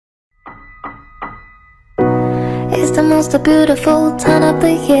It's the most beautiful time of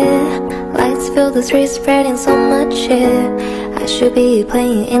the year. Lights fill the streets, spreading so much cheer. I should be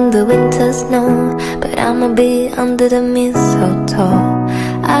playing in the winter snow, but I'ma be under the mistletoe.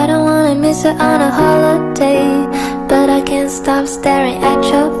 I don't wanna miss it on a holiday, but I can't stop staring at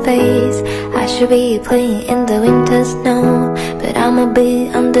your face. I should be playing in the winter snow, but I'ma be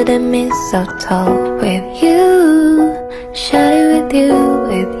under the mistletoe with you, shawty with you,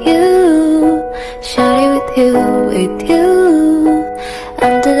 with you, shawty with you, with you,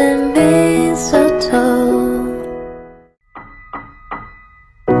 under the mistletoe.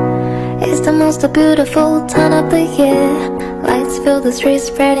 It's the most beautiful time of the year. Lights fill the streets,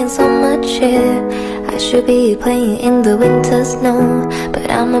 spreading so much cheer. I should be playing in the winter snow, but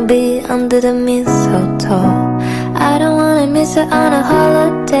I'ma be under the mistletoe. I don't wanna miss it on a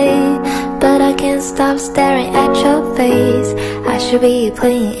holiday, but I can't stop staring at your face. I should be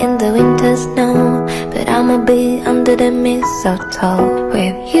playing in the winter snow, but I'ma be under the mistletoe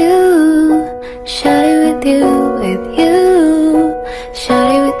with you, shawty with you, with you,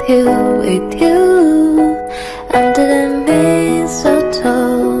 shawty with you, with you, under the mistletoe.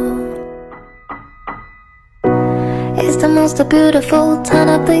 It's the most beautiful time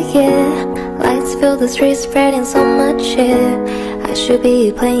of the year. Lights fill the streets, spreading so much cheer. I should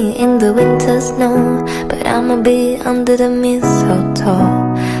be playing in the winter snow, but I'ma be under the mistletoe.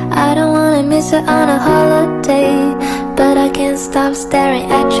 I don't wanna miss it on a holiday, but I can't stop staring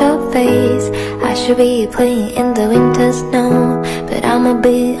at your face. I should be playing in the winter snow, but I'ma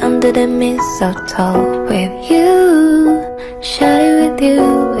be under the mistletoe with you, shawty with you,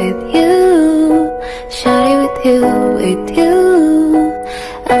 with you, shawty with you, with you,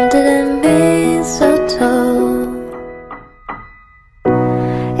 under the mistletoe.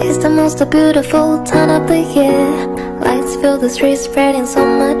 It's the most beautiful time of the year. Lights fill the streets, spreading so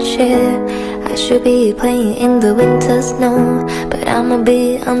much cheer. I should be playing in the winter snow, but I'ma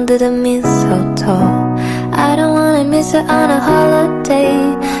be under the mistletoe. I don't wanna miss it on a holiday,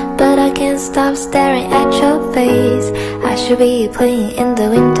 but I can't stop staring at your face. I should be playing in the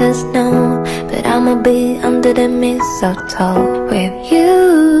winter snow, but I'ma be under the mistletoe with you,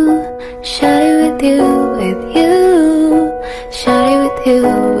 shawty with you, with you,